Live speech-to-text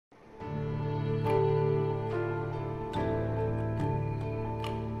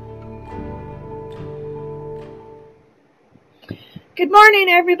Good morning,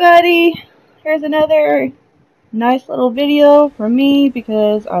 everybody. Here's another nice little video from me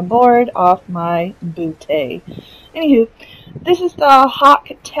because I'm bored off my booty. Anywho, this is the Hawk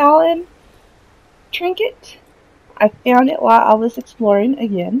Talon Trinket. I found it while I was exploring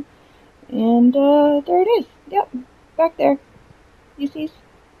again, and there it is. Yep, back there. You see?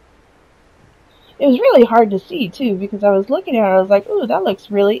 It was really hard to see too because I was looking at it. I was like, "Ooh, that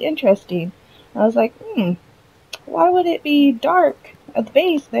looks really interesting." I was like, why would it be dark at the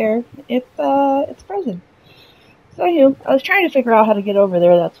base there if it's frozen? So anyway, I was trying to figure out how to get over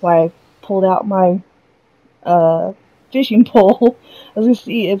there. That's why I pulled out my fishing pole. I was going to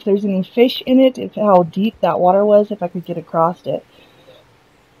see if there's any fish in it, if how deep that water was, if I could get across it.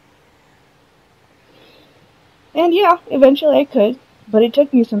 And yeah, eventually I could, but it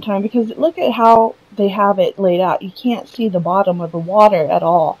took me some time because look at how they have it laid out. You can't see the bottom of the water at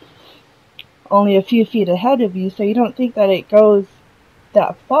all. Only a few feet ahead of you, so you don't think that it goes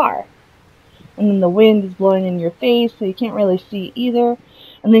that far. And then the wind is blowing in your face, so you can't really see either.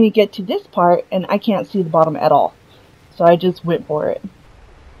 And then you get to this part, and I can't see the bottom at all. So I just went for it.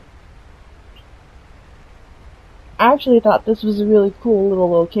 I actually thought this was a really cool little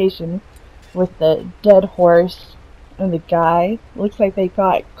location with the dead horse and the guy. Looks like they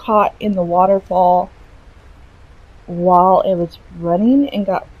got caught in the waterfall while it was running and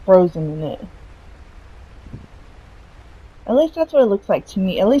got frozen in it. At least that's what it looks like to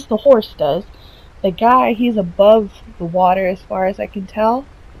me. At least the horse does. The guy, he's above the water as far as I can tell.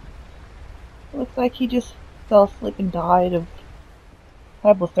 Looks like he just fell asleep and died of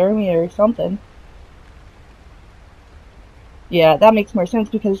hypothermia or something. Yeah, that makes more sense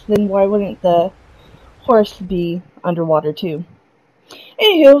because then why wouldn't the horse be underwater too?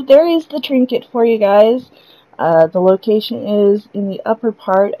 Anywho, there is the trinket for you guys. The location is in the upper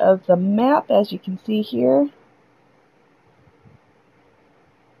part of the map, as you can see here.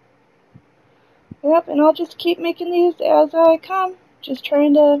 Yep, and I'll just keep making these as I come. Just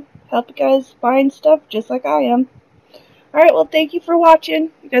trying to help you guys find stuff just like I am. Alright, well, thank you for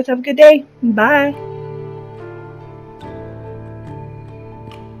watching. You guys have a good day. Bye.